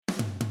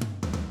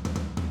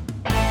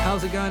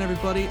How's it going,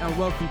 everybody, and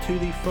welcome to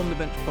the From the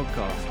Bench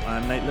podcast.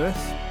 I'm Nate Lewis.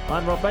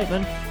 I'm Rob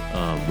Bateman.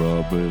 I'm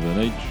Rob with an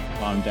H.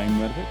 I'm Dan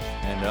Radovich.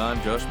 And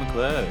I'm Josh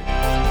McLeod.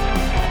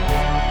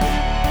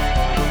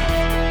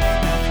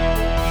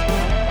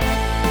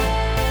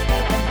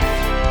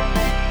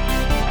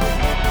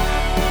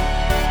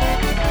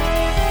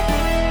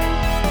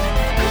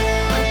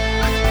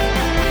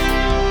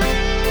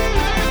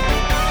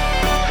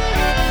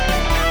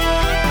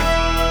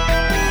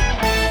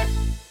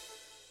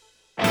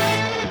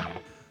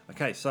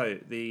 Okay, so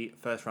the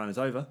first round is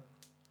over.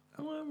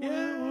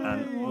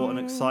 And what an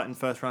exciting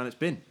first round it's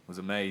been. It was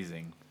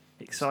amazing.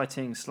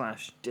 Exciting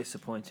 /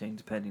 disappointing,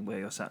 depending where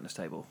you're sat in this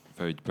table.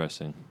 Very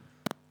depressing.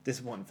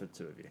 Disappointing for the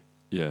two of you.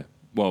 Yeah.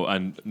 Well,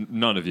 and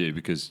none of you,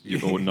 because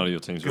none of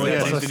your teams were Well, yeah,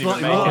 there. so Didn't even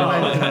slightly make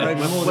more, it.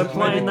 maybe more We're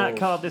playing that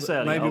card this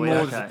early. Maybe are we? more,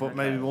 Okay.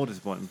 maybe more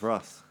disappointing for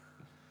us.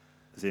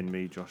 As in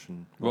me, Josh,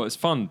 and Well, it's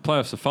fun.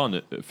 Playoffs are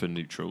fun for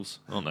neutrals,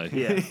 aren't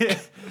they? Yeah. They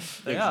just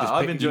are.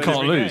 I've pick- enjoyed you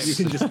can't every lose. game. you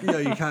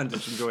can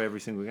just enjoy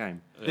every single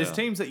game. There's Yeah.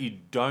 teams that you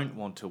don't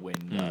want to win,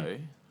 though.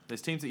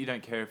 There's teams that you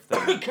don't care if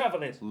they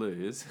Cavaliers.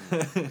 lose.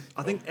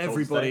 I think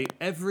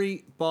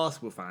every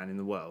basketball fan in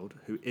the world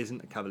who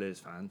isn't a Cavaliers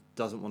fan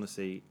doesn't want to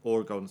see,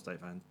 or a Golden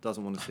State fan,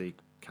 doesn't want to see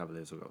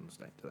Cavaliers or Golden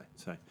State, do they?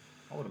 So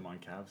I wouldn't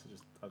mind Cavs.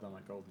 I don't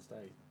like Golden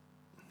State.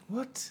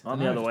 What? I'm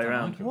the other way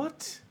around.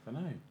 What? I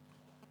don't know.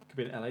 Could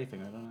be an LA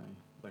thing. I don't know.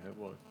 Like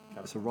what?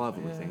 it's a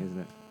rivalry thing, isn't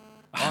it?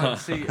 Oh,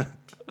 see,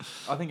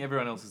 I think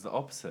everyone else is the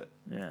opposite.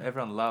 Yeah.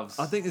 Everyone loves.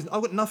 I've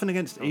got nothing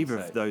against Golden either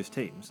of State. those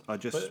teams. I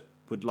just But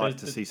would like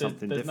to see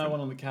something there's different. no one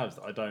on the Cavs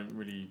that I don't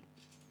really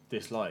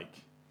dislike,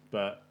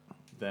 but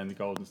then the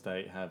Golden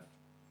State have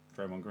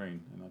Draymond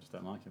Green, and I just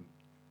don't like him.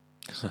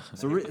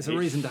 It's a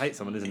reason to hate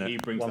someone, isn't it? He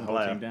brings One the whole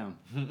player. team down.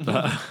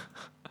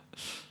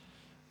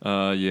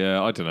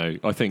 Yeah, I don't know.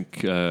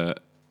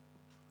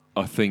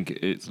 I think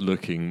it's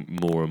looking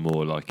more and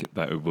more like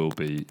that it will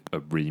be a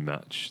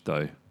rematch,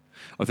 though.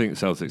 I think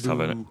the Celtics have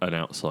an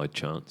outside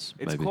chance.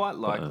 It's maybe, quite but,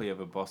 likely of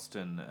a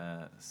Boston.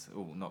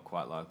 Not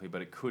quite likely,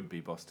 but it could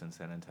be Boston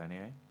San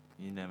Antonio.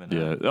 You never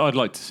know. Yeah, I'd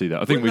like to see that.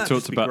 I think Wouldn't that we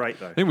talked just be about. great,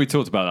 though? I think we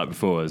talked about that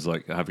before as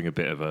like having a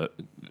bit of a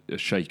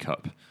shake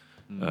up.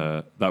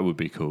 That would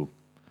be cool.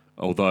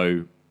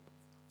 Although,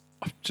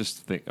 I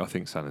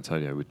think San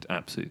Antonio would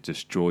absolutely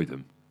destroy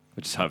them.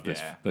 They just have this.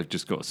 Yeah. They've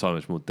just got so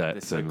much more depth.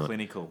 They're so and, like,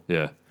 clinical.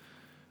 yeah.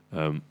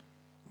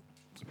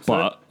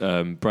 But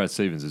Brad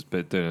Stevens has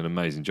been doing an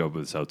amazing job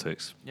with the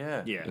Celtics.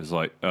 Yeah. Yeah. It's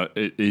like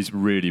he's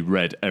really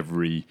read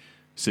every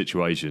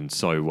situation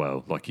so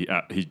well. Like he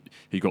got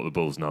the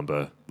Bulls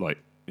number like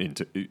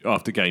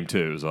after game 2.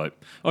 It was like,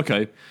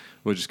 okay,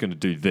 we're just going to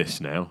do this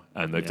now,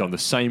 and they've done the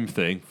same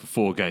thing for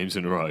 4 games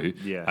in a row,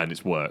 and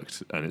it's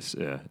worked. And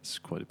it's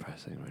quite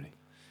depressing, really.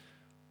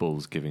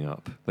 Bulls giving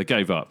up. They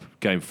gave up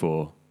game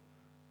 4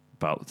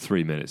 about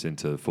 3 minutes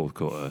into the fourth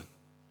quarter.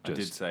 I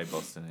did say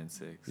Boston in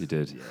 6. You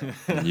did. Yeah.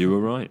 And you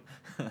were right.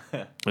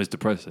 It's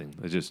depressing.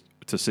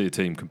 To see a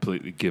team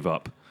completely give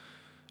up.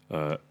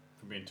 For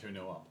being 2-0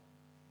 up.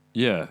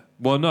 Yeah.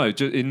 Well, no.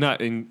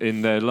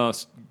 In their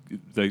last,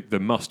 the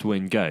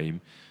must-win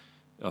game,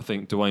 I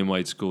think Dwayne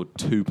Wade scored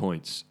 2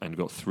 points and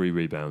got 3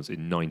 rebounds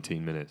in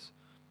 19 minutes.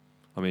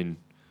 I mean,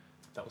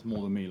 That was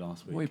more than me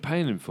last week. what are you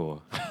paying him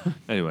for?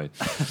 Anyway,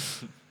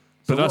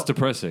 but that's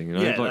depressing. You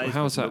know, Yeah, like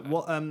how's that?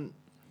 What?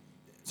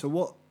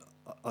 What?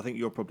 I think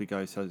you'll probably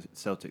go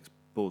Celtics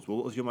Bulls. Well,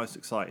 what was your most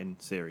exciting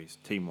series,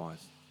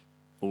 team-wise?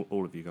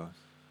 All of you guys.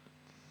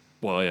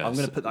 Well, yeah. I'm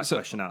going to put that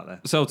question out there.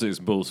 Celtics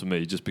and Bulls for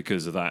me, just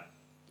because of that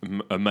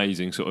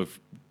amazing sort of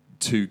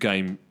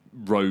 2-game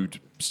road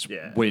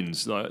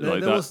wins like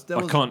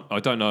that. I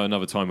don't know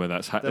another time where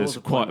that's it's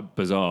quite a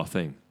bizarre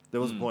thing. There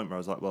was a point where I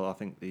was like, well, I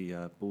think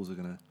the Bulls are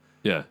going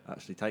to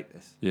actually take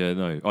this. Yeah,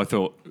 no. I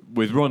thought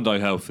with Rondo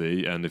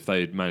healthy, and if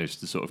they had managed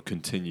to sort of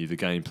continue the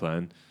game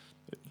plan,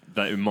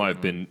 that it might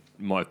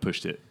have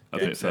pushed it a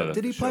bit further.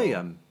 Did he play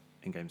in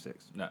Game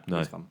 6? No. It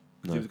was fun.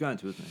 No. He was going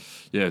to, wasn't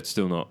he? Yeah, it's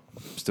still not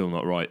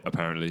right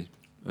apparently,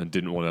 and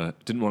didn't want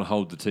to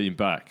hold the team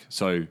back.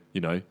 So they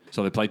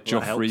played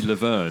Joffrey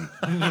Laverne.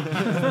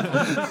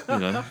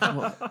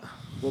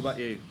 What about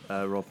you,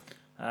 Rob?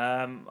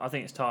 I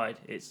think it's tied.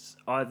 It's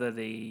either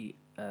the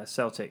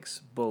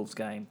Celtics Bulls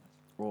game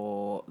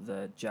or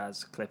the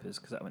Jazz Clippers,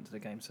 because that went to the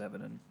Game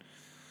 7, and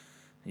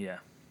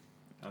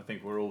I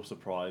think we're all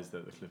surprised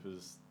that the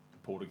Clippers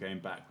pulled a game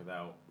back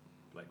without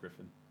Blake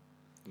Griffin.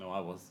 No, I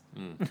was.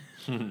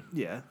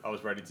 Yeah. I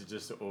was ready to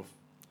just sort of.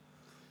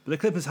 But the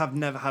Clippers have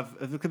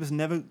the Clippers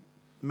never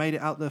made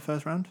it out the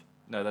first round?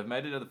 No, they've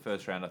made it to the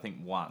first round, I think,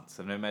 once.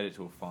 They've never made it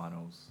to a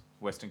finals.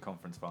 Western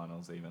Conference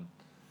finals, even.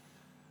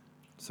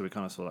 So we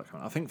kind of saw that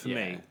coming. I think for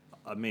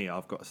me,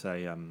 I've got to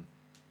say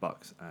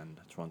Bucks and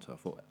Toronto.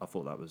 I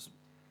thought that was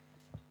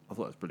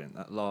brilliant.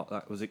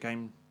 That was it.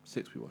 Game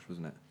 6 we watched,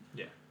 wasn't it?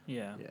 Yeah.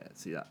 Yeah. Yeah.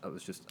 See that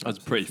was just. That was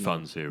a pretty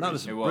fun series. That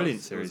was a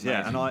brilliant series.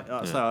 Yeah, and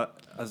amazing. So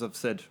as I've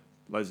said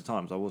loads of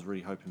times, I was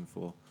really hoping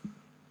for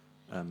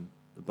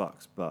the the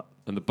Bucks, but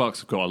And the Bucks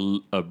have got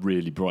a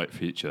really bright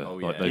future. Oh,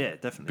 Like yeah. they- yeah,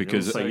 definitely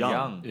because- they're all So so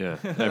young. Yeah,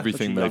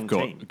 everything Such a they've young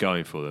got team.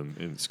 going for them,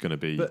 it's going to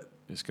be But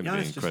be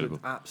Giannis just incredible.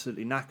 looked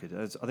absolutely knackered.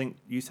 As I think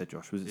you said,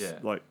 Josh, was Yeah.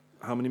 like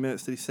how many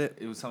minutes did he sit?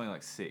 It was something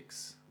like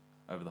 6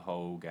 over the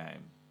whole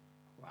game.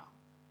 Wow.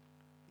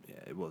 Yeah,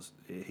 it was.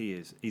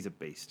 He's a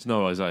beast. It's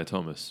no Isaiah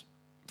Thomas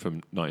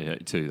from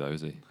 1982, though,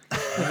 is he?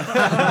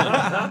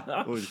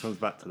 Always comes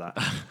back to that.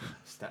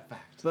 Step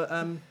back. But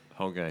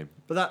Whole game.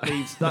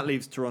 that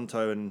leaves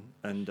Toronto and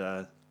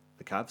the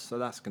Cavs. So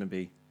that's going to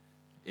be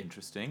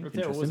Interesting. If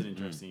there was an Interesting.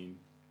 interesting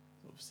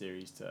sort of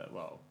series to,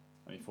 well,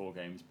 only 4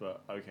 games,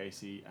 but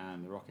OKC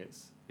and the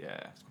Rockets.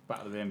 Yeah.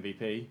 Battle of the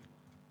MVP.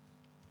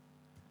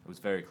 It was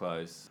very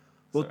close.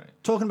 well. Sorry.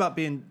 Talking about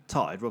being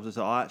tied, Rob says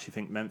I actually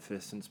think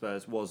Memphis and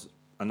Spurs was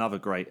another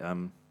great.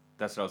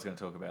 That's what I was going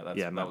to talk about. That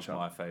was matchup.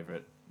 my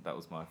favourite. That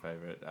was my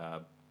favourite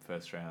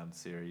first round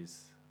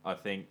series. I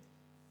think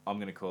I'm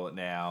going to call it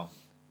now.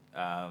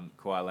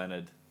 Kawhi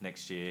Leonard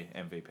next year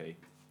MVP,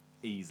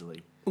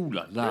 easily. Ooh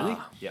la la. Really?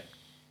 Yep.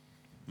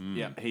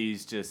 Yeah,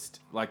 he's just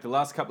like the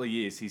last couple of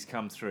years he's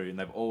come through, and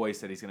they've always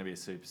said he's going to be a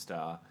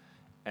superstar,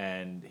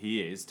 and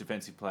he is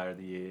Defensive Player of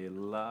the Year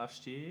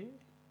last year.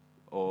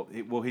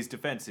 His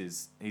defense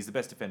is he's the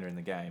best defender in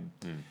the game,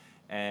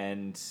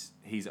 and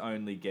he's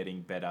only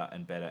getting better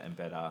and better and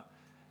better.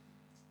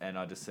 And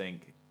I just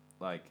think,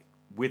 like,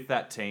 with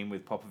that team,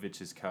 with Popovich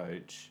as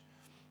coach,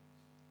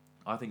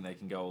 I think they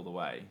can go all the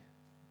way.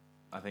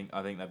 I think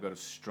they've got a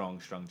strong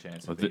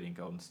chance of beating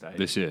Golden State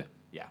This year.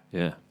 Yeah,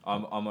 Yeah.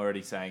 I'm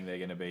already saying they're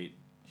going to beat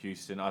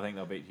Houston. I think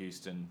they'll beat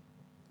Houston.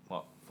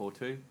 What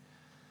 4-2?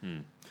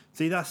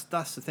 See, that's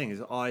the thing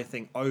is I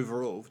think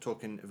overall,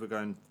 if we're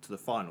going to the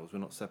finals, we're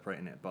not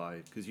separating it by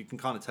because you can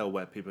kind of tell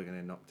where people are going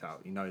to get knocked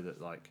out. You know that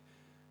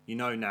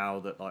now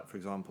that for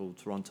example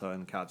Toronto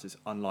and the Cavs, it's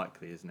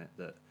unlikely, isn't it,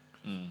 that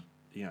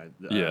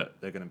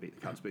they're going to beat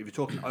the Cavs. But if you're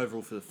talking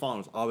overall for the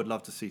finals, I would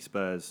love to see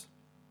Spurs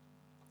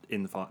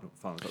in the finals.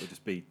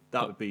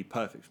 That would be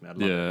perfect for me. I'd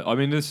love it. Yeah. I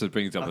mean, this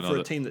brings up For another.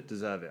 a team that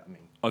deserve it. I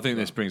mean, I think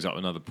this brings up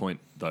another point,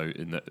 though,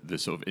 in the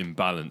sort of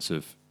imbalance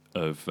of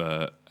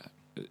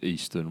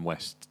East and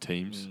West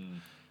teams,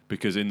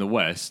 because in the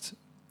West,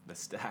 They're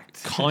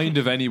stacked. kind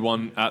of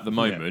anyone at the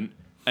moment,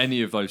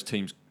 any of those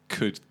teams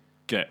could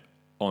get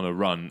on a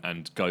run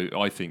and go.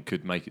 I think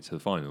could make it to the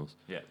finals.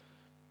 Yeah.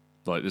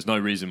 Like, there's no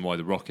reason why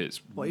the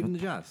Rockets. what even the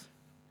Jazz?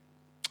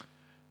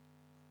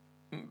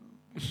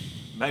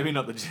 Maybe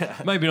not the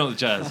Jazz. Maybe not the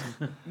Jazz.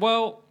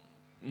 Well,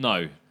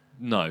 no,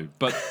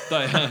 but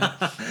they.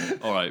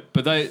 All right,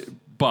 but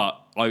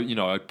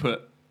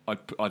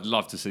I'd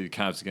love to see the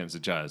Cavs against the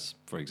Jazz,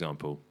 for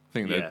example. I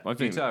think Yeah. I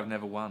think Utah have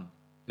never won.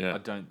 yeah. I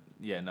don't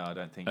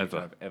think Ever.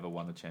 Utah have ever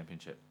won a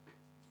championship.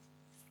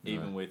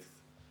 Even No. with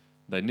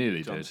They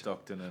nearly John did.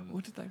 Stockton and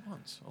What did they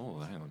once? Oh,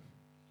 hang on.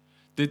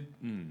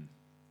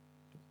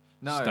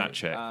 no Stat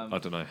check. I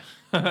don't know.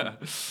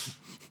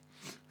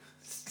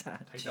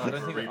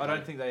 I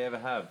don't think they ever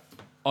have.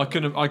 I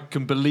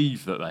can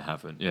believe that they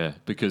haven't. Yeah,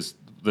 because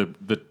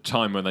the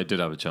time when they did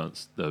have a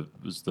chance,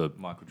 was the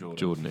Michael Jordan.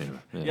 Jordan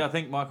era. Yeah, I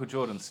think Michael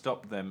Jordan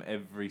stopped them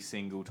every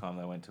single time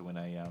they went to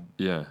win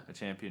Yeah. a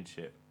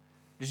championship.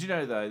 Did you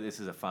know, though, this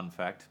is a fun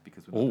fact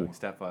because we're not Ooh. doing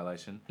stat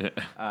violation.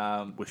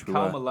 Yeah. Wish we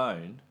Karl were.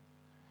 Malone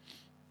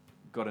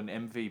got an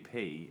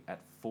MVP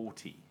at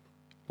 40.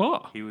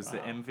 What? He was the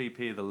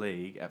MVP of the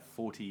league at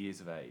 40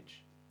 years of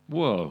age.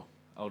 Whoa,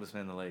 Oldest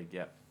man in the league,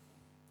 yep.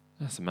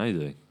 that's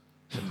amazing.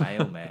 The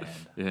mailman.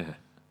 Yeah.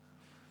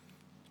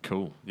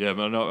 Cool. Yeah,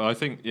 but no, I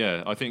think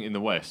in the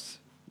West,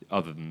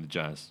 other than the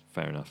Jazz,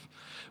 fair enough.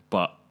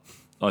 But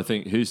I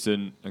think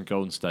Houston and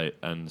Golden State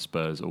and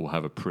Spurs all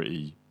have a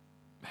pretty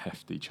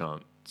hefty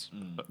chance.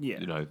 Yeah.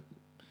 You know.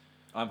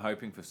 I'm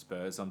hoping for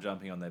Spurs. I'm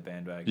jumping on their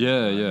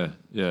bandwagon.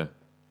 Yeah.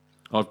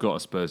 I've got a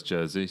Spurs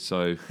jersey,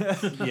 so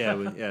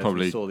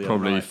probably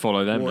probably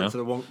follow them now. To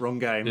the wrong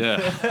game.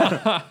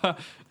 Yeah.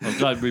 I'm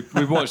glad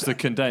we watched the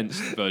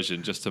condensed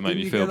version just to make Didn't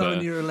me you feel get that better.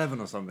 when you were 11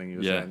 or something? You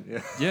were Yeah. saying?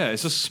 Yeah. Yeah,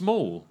 it's a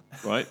small,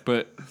 right?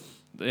 But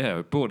yeah,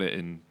 I bought it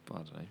in, I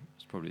don't know,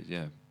 it's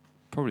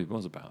probably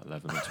was about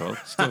 11 or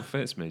 12. Still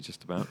fits me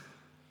just about.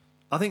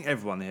 I think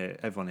everyone here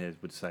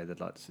would say they'd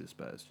like to see the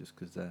Spurs just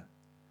because they're.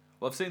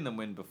 Well, I've seen them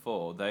win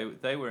before.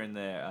 They were in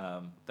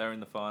their they were in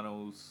the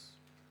finals.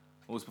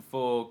 It was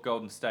before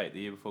Golden State,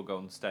 the year before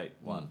Golden State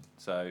won.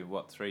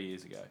 So 3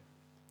 years ago?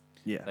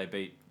 Yeah. They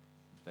beat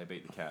the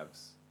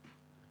Cavs.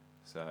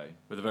 So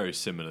With a very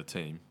similar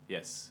team.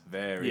 yes,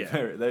 very.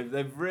 Yeah.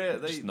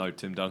 They've Just no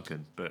Tim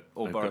Duncan, but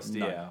or they've Boris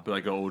got, Diaw. but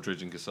they got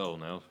Aldridge and Gasol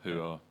now,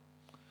 who are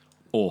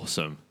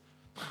awesome.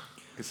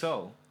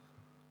 Gasol.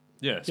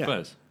 Yeah,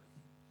 Spurs.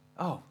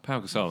 Oh,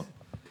 Pau Gasol.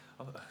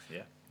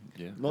 yeah.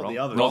 Yeah. Not the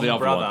other. Not the other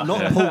brother. one.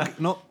 Not Yeah. Paul.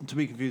 Not to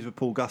be confused with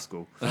Paul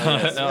Gaskell.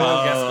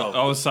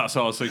 I was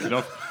thinking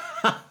of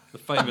the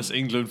famous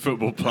England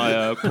football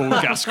player Paul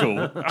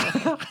Gaskell.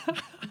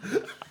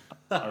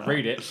 I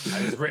read it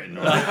and it's written.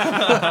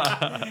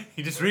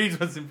 He just reads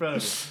what's in front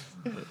of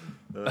him.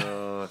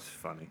 Oh, it's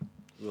funny.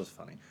 It was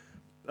funny.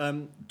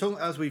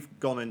 As we've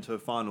gone into a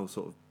final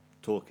sort of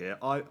talk here,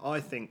 I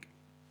think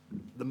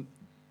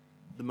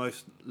the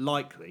most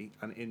likely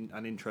and in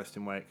an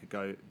interesting way it could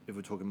go, if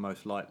we're talking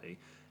most likely,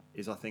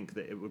 is I think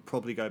that it would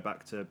probably go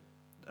back to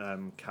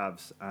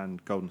Cavs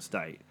and Golden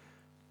State,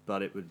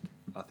 but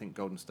I think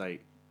Golden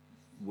State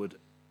would,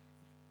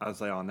 as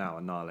they are now,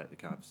 annihilate the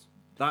Cavs.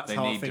 That's They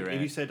how I need think. If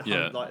Durant. you said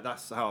Yeah. like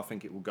that's how I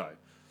think it will go.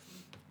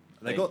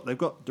 They- They've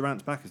got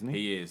Durant's back, isn't he?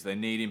 He is. They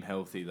need him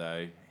healthy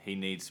though. He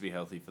needs to be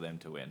healthy for them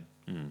to win.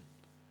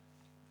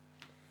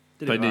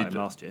 Did They it without need him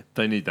last year.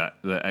 They need the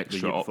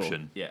extra year before.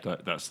 option. Yeah.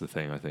 That's the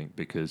thing, I think,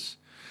 because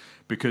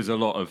a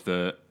lot of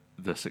the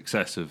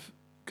success of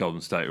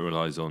Golden State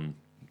relies on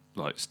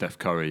like Steph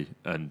Curry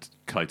and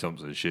Klay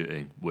Thompson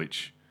shooting,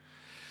 which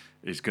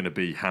is going to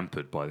be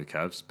hampered by the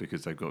Cavs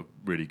because they've got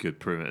really good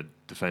perimeter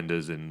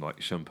defenders in like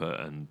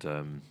Shumpert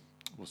and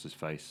what's his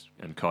face,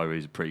 and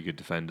Kyrie's a pretty good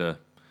defender.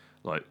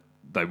 Like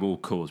they will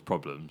cause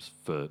problems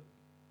for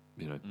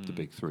the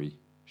big three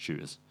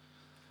shooters.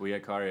 We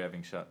had Kyrie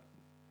having shut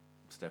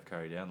Steph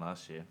Curry down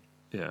last year.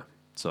 Yeah.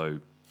 So,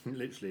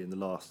 Literally in the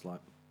last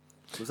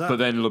was that? but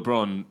then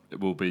LeBron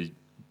will be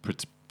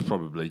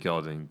probably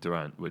guarding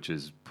Durant, which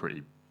is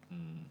pretty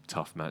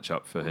tough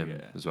matchup for him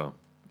yeah. as well,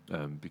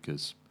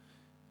 because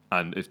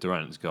and if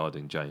Durant's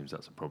guarding James,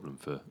 that's a problem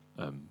for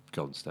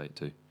Golden State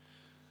too.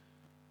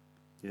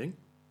 You think?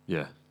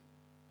 Yeah,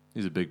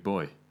 he's a big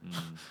boy.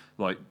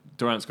 Like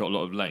Durant's got a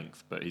lot of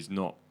length, but he's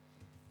not.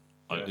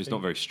 Yeah, I he's think-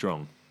 not very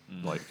strong.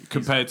 Like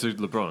compared to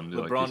LeBron,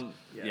 like, LeBron,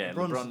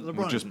 LeBron's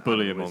We'll just an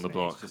bully him animal, on the isn't he?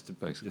 block, He's just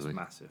basically. just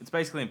massive. it's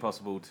basically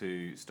impossible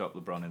to stop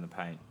LeBron in the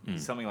paint.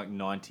 He's something like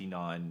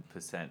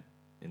 99%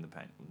 in the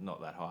paint.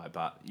 Not that high,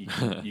 but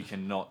you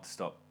cannot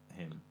stop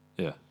him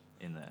yeah,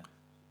 in there.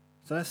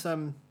 So let's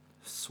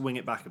swing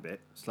it back a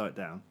bit, slow it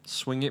down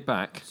swing it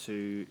back.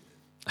 to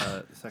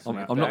the second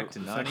round. I'm not- Back to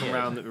Second 98.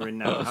 round that we're in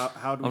now.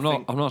 How do we I'm not.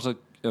 think? I'm not a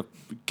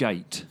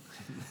gate.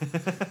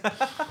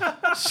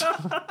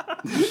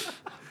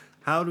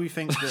 How do we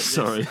think that?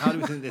 Sorry. How do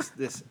we think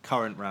this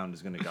current round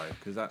is going to go?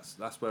 Because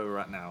that's where we're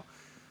at now.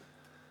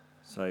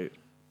 So,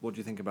 what do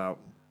you think about?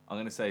 I'm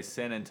going to say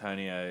San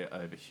Antonio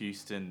over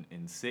Houston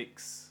in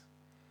 6.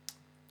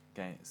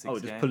 Game, 6 Oh,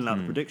 just games. pulling out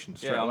the predictions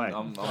straight Yeah, away.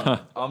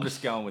 I'm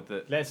just going with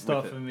it. Let's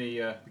start with it. from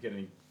the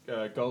beginning.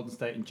 Golden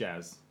State and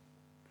Jazz.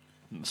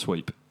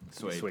 Sweep.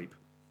 Sweep.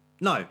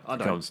 No, I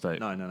don't. Golden State.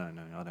 No, I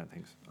don't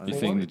think so. I You don't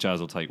think the Jazz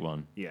will take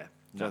one? Yeah,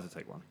 Jazz will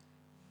take one.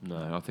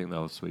 No, I think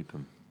they'll sweep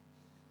them.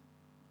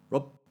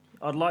 Rob,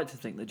 I'd like to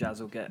think the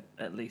Jazz will get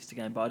at least a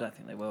game, but I don't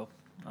think they will.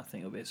 I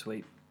think it'll be a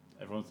sweep.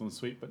 Everyone's on the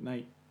sweep, but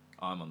Nate.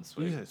 I'm on the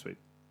you sweep. say sweep.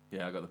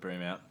 Yeah, I got the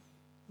broom out.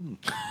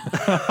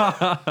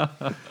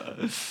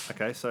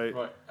 Okay, so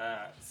Right,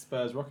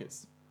 Spurs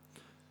Rockets.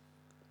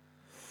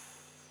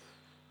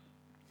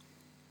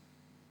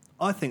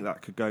 I think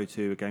that could go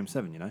to a game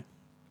 7. You know,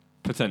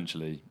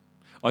 Potentially.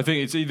 I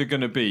think it's either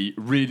going to be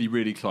really,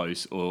 really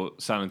close or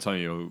San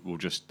Antonio will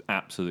just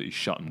absolutely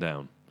shut them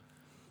down.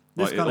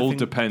 This Like, it kind of all thing-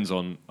 depends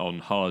on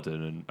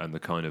Harden and the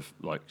kind of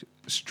like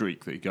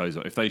streak that he goes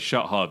on. If they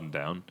shut Harden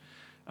down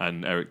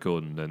and Eric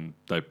Gordon, then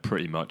they're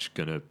pretty much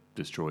going to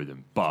destroy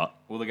them. But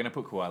Well, they're going to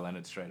put Kawhi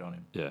Leonard straight on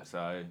him. Yeah.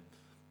 So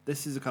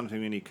this is the kind of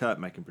thing we need Kurt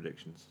making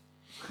predictions,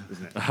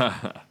 isn't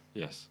it?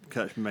 yes,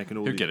 Kurt's been making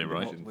all He'll these get it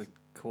right. predictions. With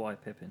Kawhi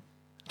Pippen.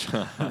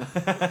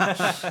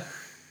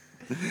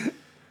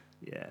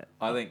 Yeah,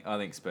 I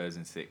think Spurs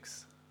in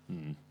 6. Yeah.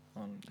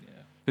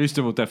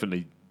 Houston will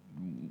definitely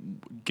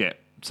get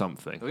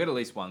something. They'll get at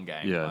least one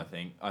game. Yeah.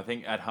 I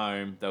think at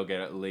home they'll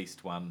get at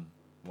least one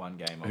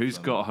game. Off Who's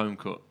them. got a home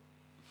court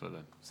for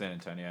them? San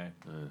Antonio?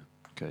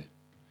 Okay.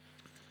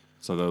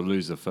 So they'll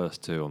lose the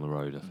first 2 on the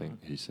road, I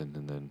think, Houston,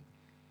 and then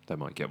they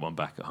might get one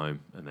back at home,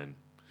 and then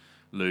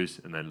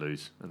lose, and then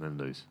lose, and then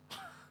lose.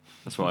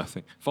 That's what I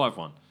think.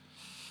 5-1.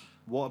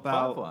 what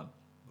about 5-1.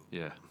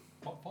 Yeah.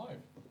 Top 5.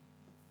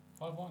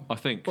 5-1. I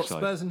think what so.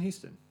 Spurs and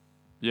Houston?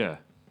 Yeah.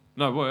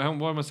 No, why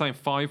am I saying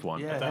 5-1?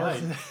 Yeah.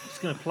 It's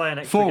going to play an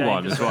extra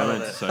 4-1 game. is what I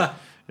meant to say.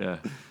 Yeah.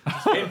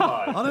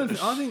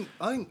 I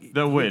think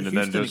They'll win and then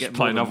Houston they'll will just get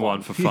play more than another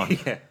one for fun.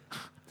 yeah.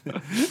 Yeah,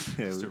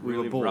 Just to we were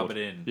really bored. rub it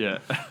in. Yeah.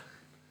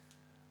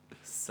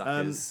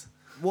 Suckers.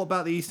 What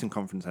about the Eastern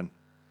Conference then?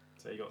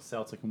 So you got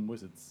Celtic and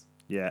Wizards.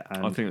 Yeah,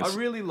 and I think I it's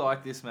really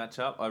like this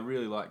matchup. I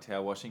really liked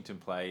how Washington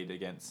played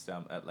against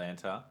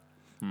Atlanta.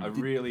 I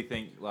really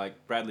think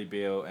like Bradley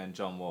Beal and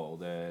John Wall,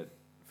 they're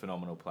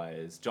phenomenal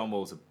players. John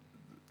Wall's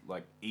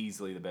like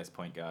easily the best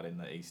point guard in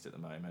the East at the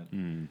moment.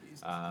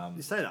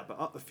 you say that,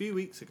 but a few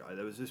weeks ago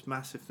there was this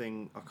massive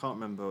thing. I can't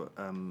remember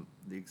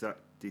the exact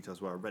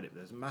details where I read it. But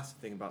there's a massive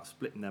thing about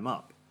splitting them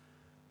up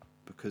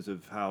because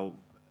of how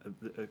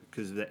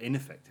because of their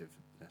ineffectiveness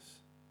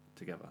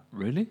together.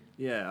 Really?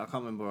 Yeah, I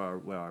can't remember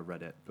where I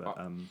read it, but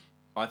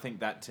I think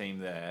that team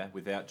there,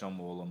 without John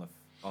Wall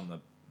on the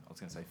I was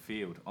going to say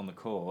field, on the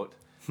court,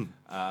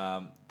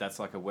 that's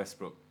like a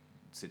Westbrook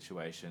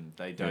situation.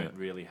 They don't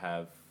really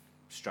have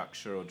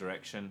structure or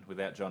direction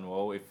without John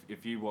Wall.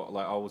 If you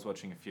like, I was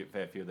watching a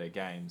fair few of their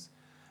games,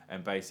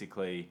 and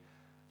basically,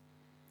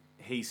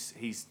 he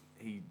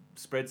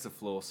spreads the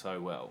floor so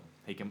well.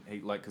 He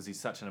because he's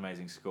such an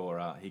amazing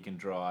scorer. He can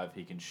drive,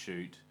 he can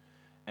shoot.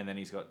 and then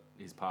he's got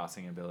his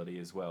passing ability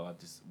as well.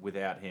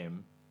 Without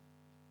him,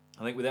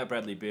 I think without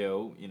Bradley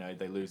Beal,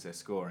 they lose their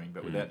scoring,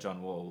 but without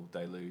John Wall,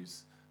 they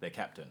lose their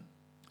captain.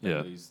 They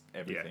lose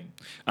everything.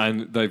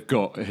 And they've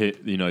got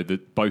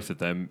both of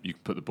them. You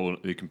can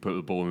put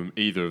the ball in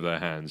either of their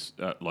hands,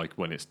 like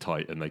when it's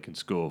tight, and they can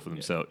score for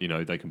themselves.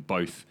 They can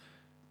both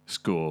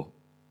score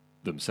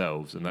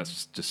themselves, and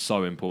that's just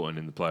so important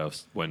in the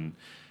playoffs when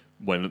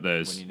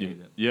there's when you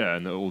need it.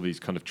 and all these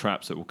kind of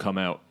traps that will come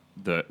out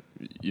that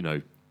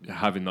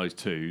having those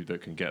two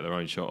that can get their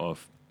own shot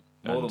off.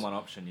 More than one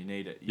option, you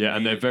need it.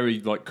 And they're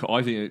very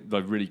I think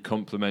they're really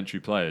complementary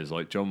players.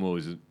 Like John Wall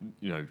is,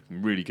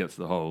 really gets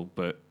the hole,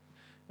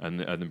 and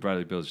then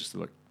Bradley Beal's just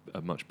like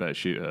a much better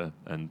shooter,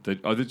 and they're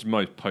the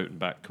most potent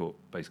backcourt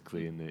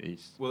basically in the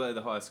East. Well, they're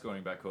the highest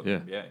scoring backcourt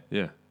in the NBA.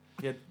 Yeah.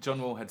 Yeah,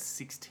 John Wall had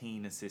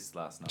 16 assists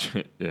last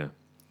night. Yeah.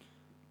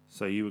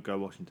 So you would go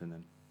Washington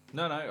then?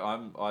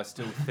 No, I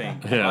still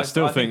think. I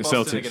still think Boston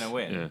Celtics are going to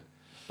win. Yeah.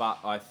 But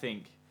I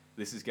think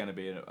this is going to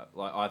be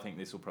I think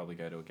this will probably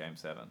go to a Game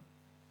 7.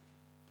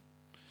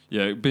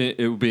 Yeah, it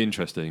will be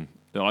interesting.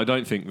 I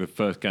don't think the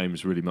first game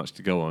is really much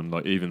to go on.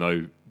 Like even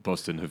though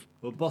Boston have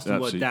Boston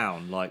were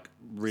down, like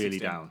really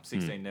down.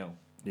 16-0.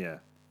 Yeah.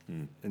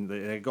 And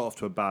they got off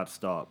to a bad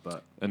start,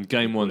 but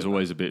game one's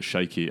always a bit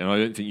shaky, and I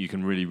don't think you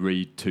can really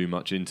read too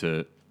much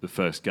into the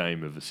first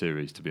game of a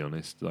series. To be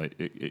honest, like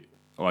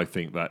I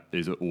think that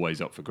is always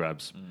up for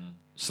grabs.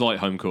 Slight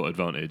home court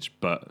advantage,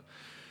 but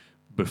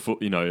before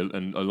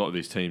and a lot of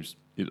these teams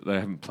they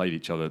haven't played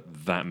each other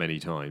that many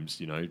times.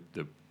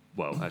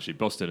 Actually,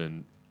 Boston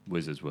and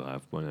Wizards will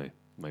have, won't they?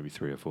 Maybe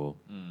 3 or 4.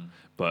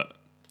 But,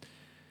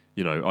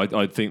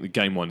 I think the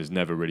game one is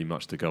never really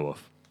much to go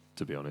off,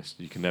 to be honest.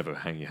 You can never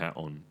hang your hat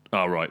on,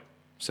 right,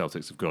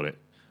 Celtics have got it,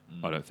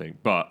 I don't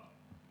think. But,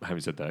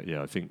 having said that,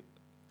 I think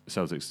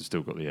Celtics have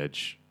still got the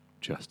edge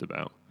just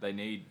about. They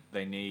need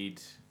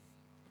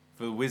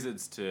for the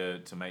Wizards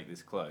to make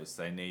this close,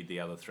 they need the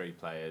other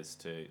players,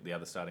 the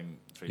starting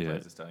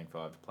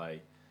 5 to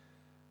play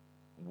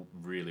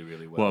really,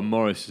 really well. Well,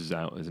 Morris is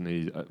out, isn't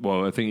he?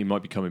 Well, I think he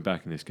might be coming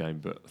back in this game,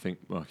 but I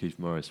think Markieff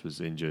Morris was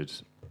injured,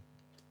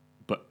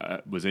 but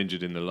was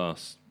injured in the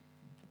last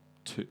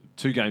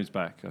two games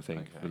back, I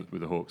think,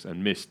 with the Hawks,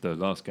 and missed the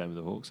last game of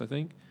the Hawks, I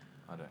think.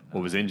 I don't know.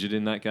 Or was injured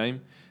in that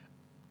game,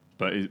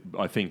 but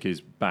I think is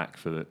back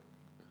for the.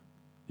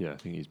 Yeah, I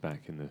think he's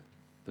back in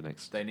the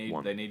next. They need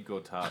one. They need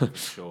Gortat for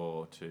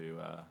sure to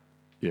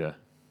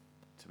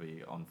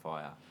be on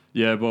fire.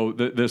 Yeah, well,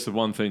 that's the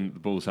one thing the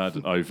Bulls had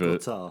over.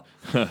 That's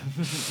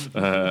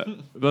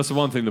the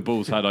one thing the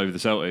Bulls had over the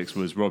Celtics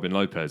was Robin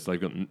Lopez. They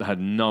had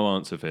no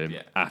answer for him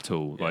at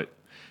all. Yeah. Like,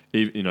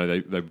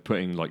 they were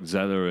putting like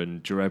Zeller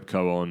and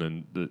Jerebko on,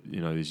 and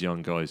these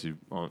young guys who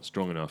aren't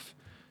strong enough.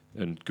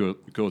 And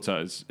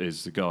Gortat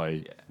is the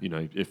guy.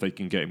 Yeah. If they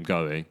can get him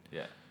going,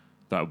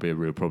 that would be a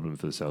real problem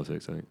for the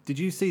Celtics, I think. Did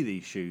you see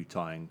the shoe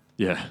tying?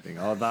 Yeah. Thing?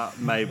 Oh, that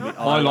made me.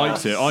 I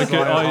liked it.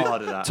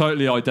 I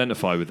totally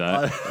identify with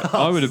that.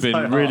 I would have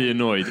been really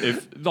annoyed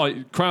if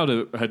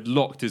Crowder had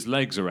locked his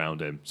legs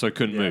around him so he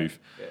couldn't move.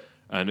 Yeah.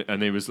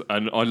 And he was,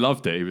 and I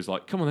loved it. He was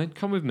like, "Come on, then,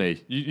 come with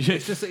me."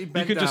 It's just that he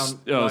bent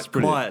down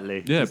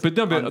quietly. Yeah, but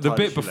the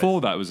bit before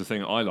that was the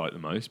thing that I liked the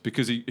most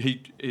because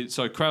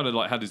so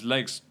Crowder had his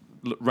legs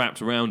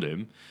wrapped around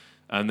him,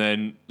 and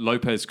then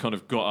Lopez kind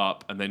of got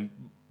up and then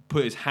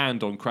put his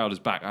hand on Crowder's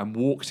back and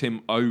walked him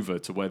over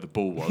to where the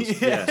ball was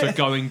to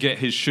go and get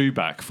his shoe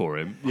back for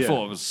him. I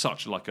thought it was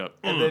such like a...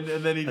 And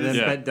then he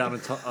bent down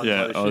and tied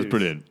it was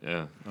brilliant.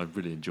 Yeah, I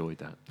really enjoyed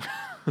that.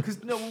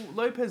 Because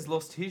Lopez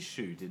lost his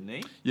shoe, didn't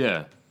he?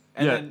 Yeah.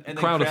 And then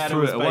Crowder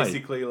threw it away.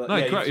 He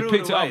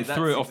picked it up and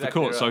threw it off the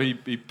court. Right. So he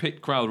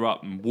picked Crowder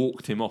up and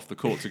walked him off the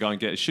court to go and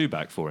get his shoe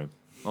back for him.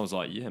 I was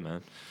like, yeah,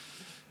 man.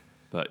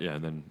 But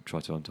and then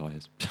tried to untie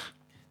his.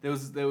 It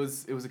was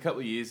a couple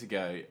of years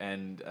ago,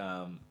 and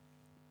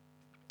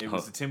it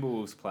was the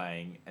Timberwolves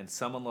playing, and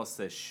someone lost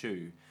their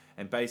shoe,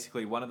 and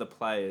basically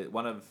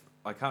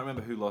I can't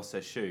remember who lost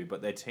their shoe,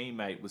 but their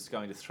teammate was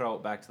going to throw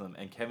it back to them,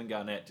 and Kevin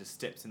Garnett just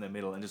steps in the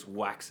middle and just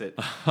whacks it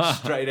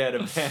straight out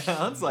of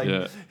bounds.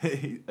 I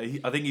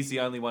think he's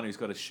the only one who's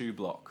got a shoe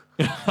block.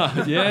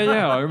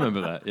 I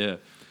remember that.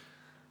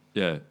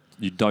 Yeah.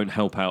 You don't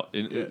help out.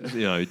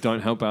 You don't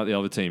help out the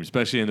other team,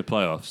 especially in the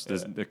playoffs.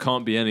 There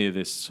can't be any of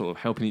this sort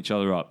of helping each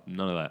other up.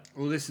 None of that.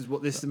 Well, this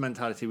is the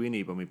mentality we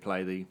need when we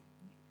play the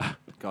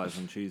guys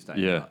on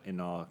Tuesday.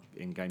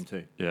 In game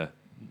 2. Yeah.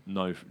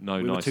 No we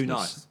niceness. Were too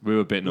nice. We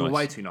were a bit nice. We were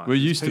way too nice. We're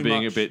used to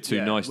being much, a bit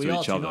too nice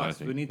to each other. Nice. I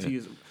think we need to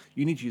use.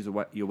 You need to use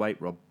your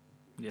weight, Rob.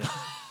 Yeah,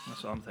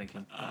 that's what I'm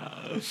thinking.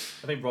 I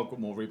think Rob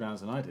got more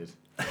rebounds than I did.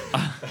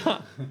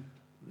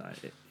 No,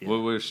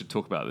 Well, we should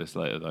talk about this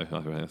later, though.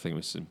 I think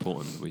it's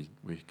important that we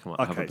come up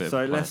have a bit.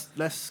 So of a plan.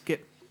 let's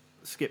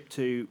skip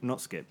to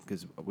not skip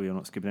because we are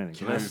not skipping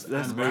anything. Let's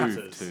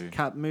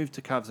move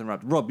to Cavs and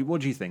Raptors. Rob,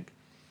 what do you think?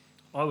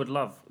 I would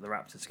love the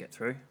Raptors to get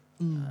through,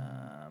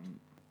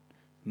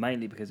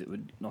 mainly because it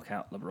would knock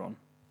out LeBron.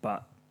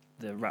 But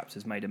the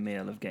Raptors made a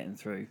meal of getting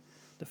through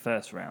the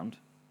first round,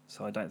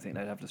 so I don't think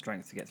they'd have the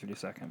strength to get through the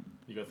second.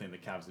 You got to think the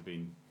Cavs have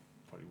been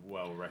probably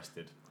well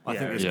rested. I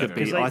think this Yeah. could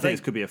be. Because I think they- this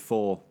could be a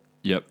 4-0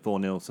 Yep,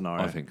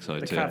 scenario. I think so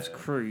The too. Cavs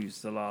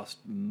cruised the last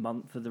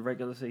month of the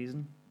regular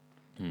season.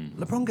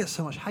 LeBron gets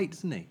so much hate,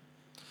 doesn't he?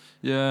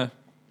 Yeah,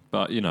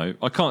 but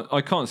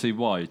I can't see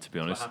why. To be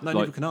honest, No, like,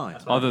 neither can I.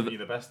 That's Other why than- you're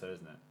the best, though,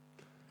 isn't it?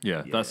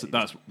 yeah, Yeah, that's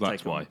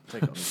take why.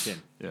 Take it on the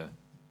chin. Yeah,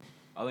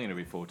 I think it'll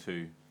be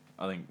 4-2.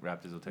 I think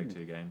Raptors will take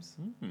 2 games.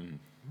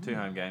 2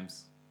 home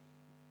games.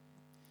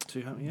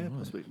 2 home, yeah,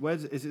 possibly.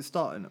 Is it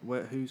starting?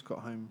 Who's got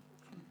home?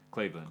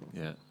 Cleveland.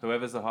 yeah.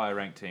 Whoever's the higher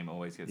ranked team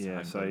always gets the Yeah,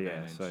 home so court yeah,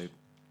 advantage. so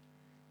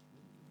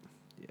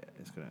yeah,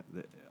 it's gonna.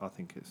 I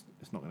think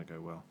it's not gonna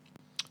go well.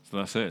 So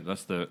that's it.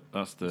 That's the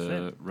That's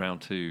it.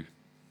 round 2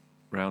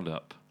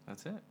 roundup.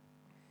 That's it.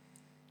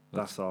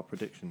 That's our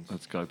predictions.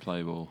 Let's go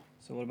play ball.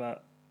 So what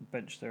about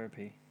bench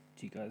therapy?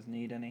 Do you guys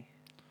need any?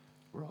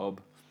 Rob.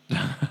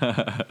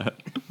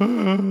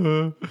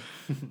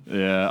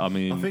 Yeah, I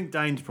mean, I think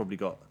Dane's probably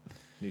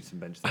needs some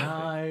bench therapy.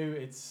 No,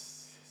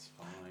 it's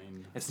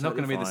fine. It's not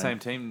going to be the fine. same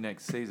team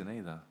next season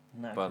either,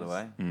 No, by the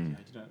way.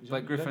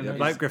 Blake Griffin Yeah, is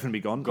Blake Griffin be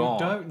gone. gone.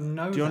 Don't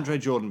know DeAndre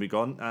Jordan be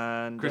gone,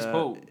 and Chris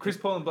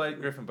Paul and Blake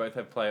Griffin both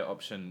have player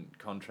option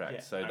contracts,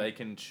 Yeah, so and- they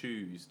can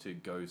choose to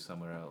go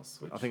somewhere else.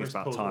 I think it's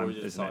about time, isn't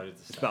it?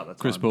 It's about that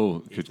time. Chris Paul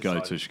He's could go to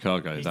decided-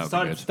 Chicago. He's That would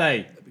decided be to good.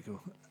 stay. That'd be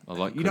cool. I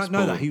like You Chris don't know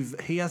Paul.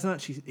 that he hasn't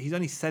actually. He's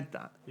only said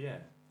that, Yeah,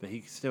 but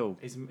he still.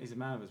 he's a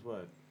man of his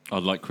word.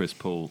 I'd like Chris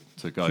Paul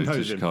to go Who to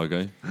knows him?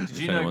 Chicago. Did If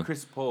you know anyone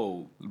Chris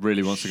Paul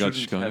really wants to go to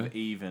shouldn't Chicago? have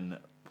even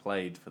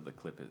played for the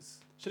Clippers?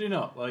 Should he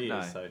not? Well, he No.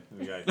 is, so there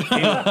we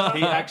go.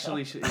 He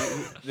actually should.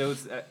 There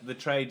was the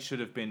trade should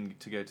have been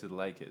to go to the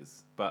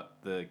Lakers, but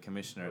the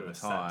commissioner at the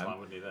time.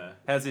 Wouldn't he there?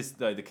 How's this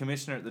though? The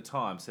commissioner at the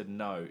time said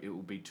no, it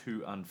will be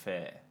too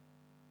unfair.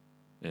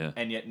 Yeah,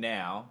 And yet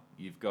now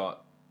you've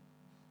got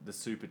the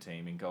super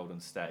team in Golden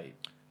State,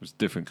 it was a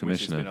different which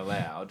has been commissioner.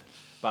 allowed.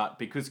 But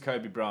because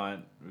Kobe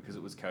Bryant, because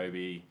it was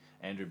Kobe,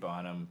 Andrew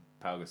Bynum,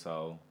 Pau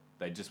Gasol,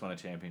 they just won a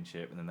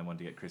championship, and then they wanted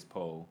to get Chris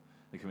Paul.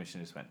 The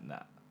commissioner just went, nah,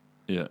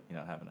 Yeah, you're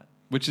not having it.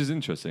 which is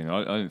interesting.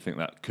 I don't think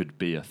that could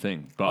be a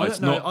thing, I but don't it's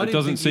know. not. I It don't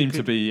doesn't think you seem to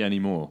could- be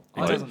anymore. It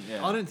Like, doesn't.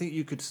 Yeah. I don't think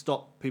you could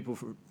stop people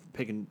from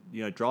picking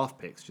draft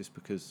picks just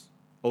because.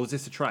 Or was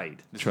this a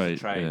trade? This trade. was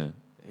a trade. Yeah.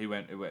 He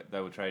went.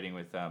 They were trading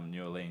with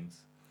New Orleans,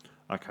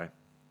 Okay.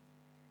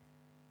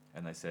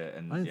 and they said, I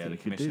and didn't yeah, think the you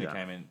could do commissioner that.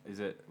 came in.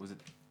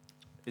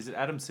 Is it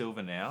Adam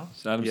Silver now?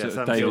 Adam Yeah, Silver- it's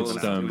Adam David Silver.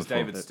 Stern It was before.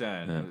 David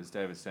Stern. Yeah. It was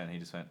David Stern. He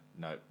just went,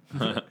 no,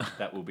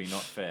 that will be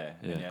not fair.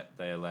 Yeah. And yet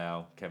they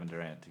allow Kevin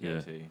Durant to go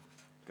Yeah. to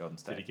Golden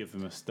Did he State. give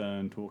them a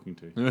stern talking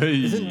to?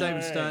 Isn't Yeah.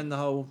 David Stern the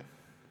whole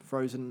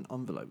frozen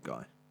envelope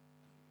guy?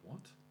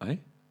 What? Eh?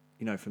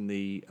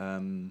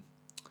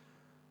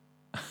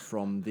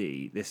 From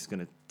the this is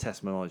going to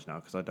test my knowledge now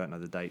because I don't know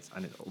the dates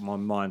and my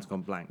mind's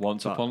gone blank.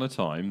 Once But upon a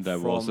time, there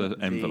was from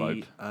an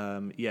envelope.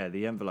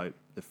 the envelope,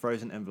 the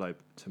frozen envelope,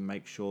 to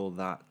make sure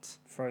that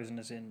Frozen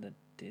is in the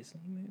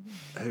Disney movie.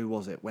 who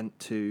was it went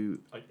to.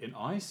 Like in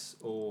ice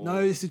or?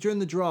 No, this is during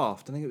the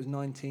draft. I think it was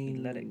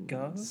 19. Let It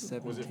Go? Was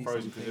it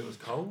frozen because it was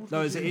cold?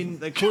 No, is it in?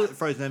 They call it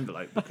frozen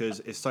envelope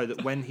because it's so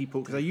that when he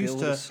pulled, because they used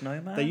Build a to,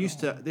 snowman, they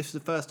used or- to. This is the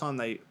first time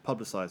they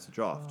publicised the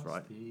draft,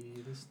 right?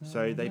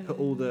 So they put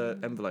all the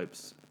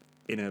envelopes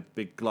in a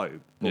big globe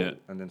ball Yeah.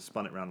 and then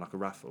spun it around like a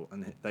raffle.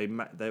 And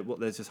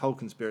there's this whole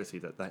conspiracy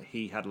that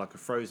he had like a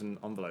frozen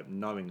envelope,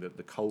 knowing that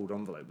the cold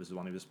envelope was the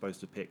one he was supposed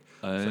to pick.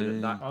 So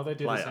that Oh, they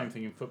do player, the same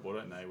thing in football,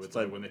 don't they? With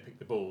So- when they pick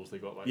the balls, they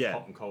got like Yeah.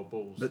 hot and cold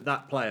balls. But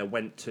that player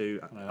went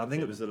to. No, I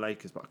think it was the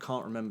Lakers, but I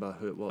can't remember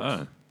who it was.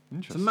 Oh, It's a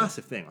interesting.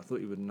 massive thing. I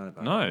thought you would know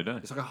about. No, it. no.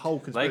 It's like a whole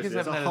conspiracy. Lakers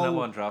There's haven't a had a number whole-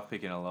 one draft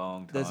pick in a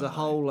long time. There's a though.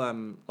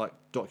 whole like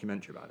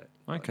documentary about it.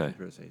 like, Okay.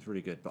 conspiracy. It's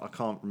really good, but I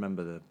can't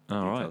remember the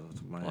All right. details off the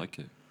top of my I head. like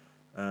it.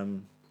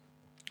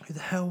 Who the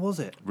hell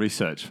was it?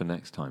 Research for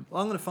next time. Well,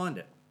 I'm going to find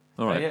it.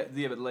 All right.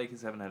 Yeah, but the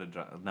Lakers haven't had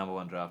a number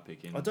one draft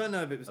pick in. I don't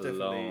know if it was a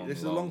definitely. long, This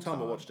is a long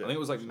time I watched it. I think it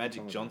was like It's a long Magic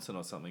time ago. Johnson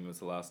or something was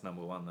the last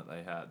number one that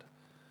they had.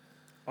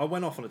 I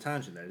went off on a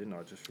tangent there, didn't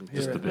I? Just from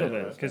Just here. a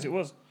bit. Because it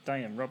was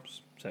Dane Rob's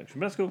section.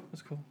 But that's cool.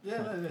 That's cool.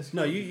 yeah, no, that's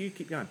No, cool. you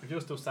keep going. If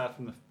you're still sad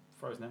from the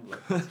frozen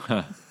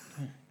envelope,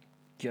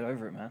 Get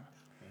over it, man.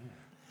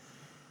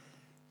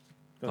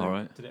 All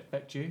right. did it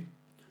affect you?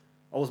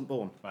 I wasn't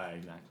born. Right,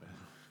 exactly.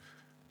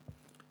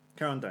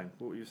 Karen Dane,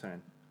 what were you saying?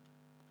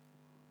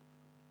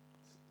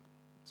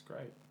 It's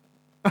great.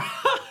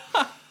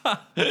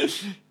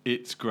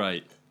 It's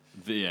great.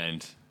 The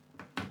end.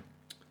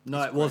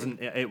 No, it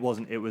wasn't. It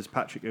wasn't. It was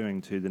Patrick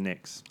Ewing to the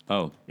Knicks.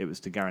 Oh, It was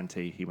to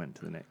guarantee he went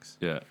to the Knicks.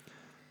 yeah.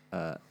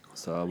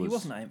 So I He was.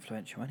 wasn't that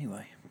influential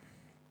anyway.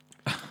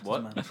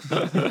 What?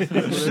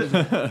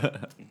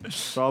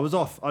 So I was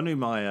off. I knew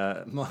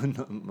my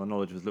my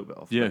knowledge was a little bit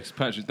off. Yeah, 'cause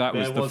Patrick, that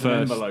There was the was an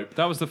first. envelope.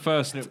 That was the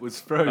first. It was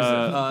frozen.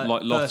 like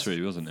first-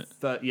 lottery, wasn't it?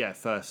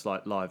 First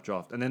like live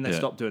draft, and then they Yeah.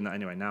 stopped doing that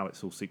anyway. Now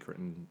it's all secret,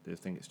 and I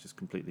think it's just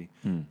completely.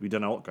 Hmm. We don't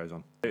know what goes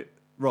on.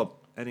 Rob,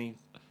 any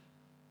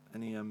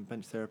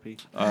bench therapy?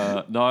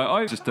 No,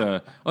 I was just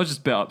a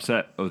bit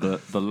upset of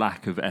the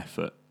lack of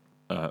effort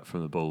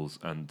from the Bulls,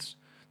 and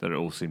that it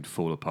all seemed to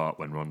fall apart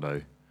when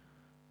Rondo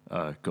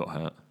got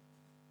hurt.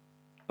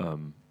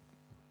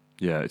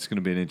 yeah, it's going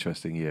to be an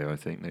interesting year, I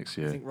think, next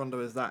I year. think Rondo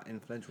is that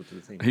influential to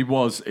the team. He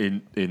was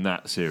in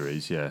that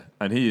series, yeah,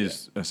 and he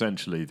is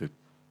essentially the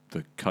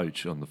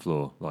coach on the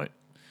floor. Like,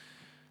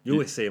 you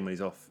always see him when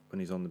he's off, when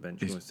he's on the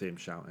bench. You always see him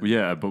shouting.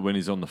 yeah, but when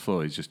he's on the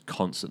floor, he's just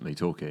constantly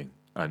talking,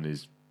 and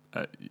there's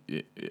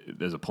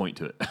a point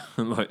to it.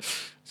 Like,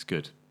 it's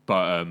good,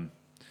 but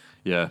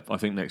yeah, I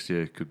think next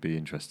year could be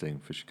interesting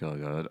for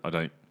Chicago. I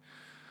don't.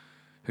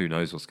 Who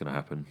knows what's going to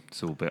happen?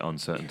 It's all a bit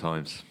uncertain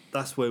times.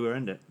 That's where we'll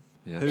end it.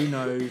 Yeah. Who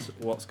knows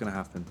what's going to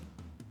happen?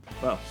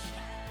 Well,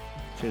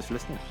 cheers for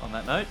listening. On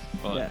that note,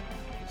 Yeah,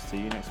 see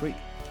you next week.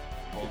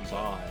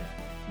 Bonsai.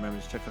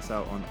 Remember to check us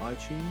out on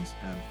iTunes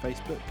and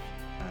Facebook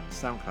and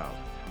SoundCloud.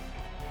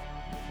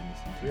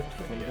 We have a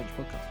Twitter, From the yeah. Bench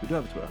Podcast. We do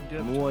have a Twitter. do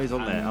have I'm a always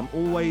on there. I'm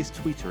always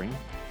tweetering.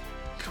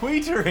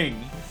 Tweetering.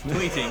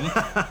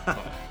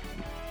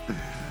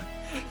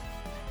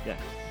 Yeah.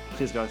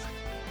 Cheers, guys.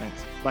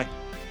 Thanks.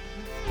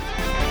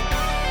 Bye.